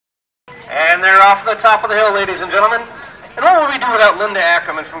And they're off the top of the hill, ladies and gentlemen. And what would we do without Linda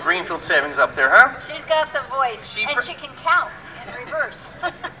Ackerman from Greenfield Savings up there, huh? She's got the voice, and she can count in reverse.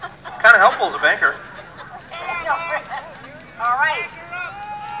 Kind of helpful as a banker. All right.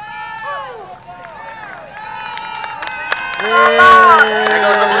 There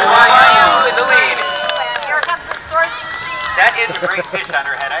goes the blue line with the lead. Here comes the source machine. That is a great fish on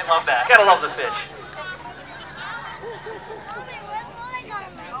her head. I love that. Gotta love the fish.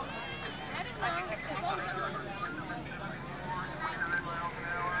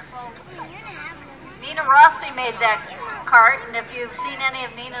 Nina Rossi made that cart, and if you've seen any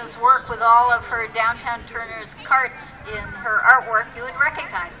of Nina's work with all of her Downtown Turners carts in her artwork, you would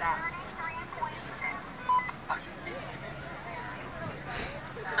recognize that.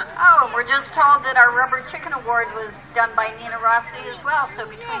 Oh, we're just told that our Rubber Chicken Award was done by Nina Rossi as well. So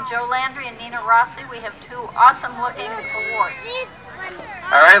between Joe Landry and Nina Rossi, we have two awesome-looking awards.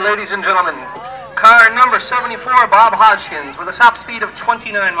 All right, ladies and gentlemen, car number 74, Bob Hodgkins, with a top speed of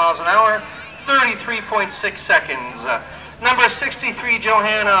 29 miles an hour, 33.6 seconds. Number 63,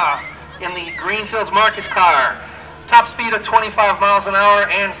 Johanna, in the Greenfields Market car, top speed of 25 miles an hour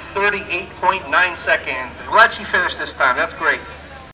and 38.9 seconds. Glad she finished this time. That's great.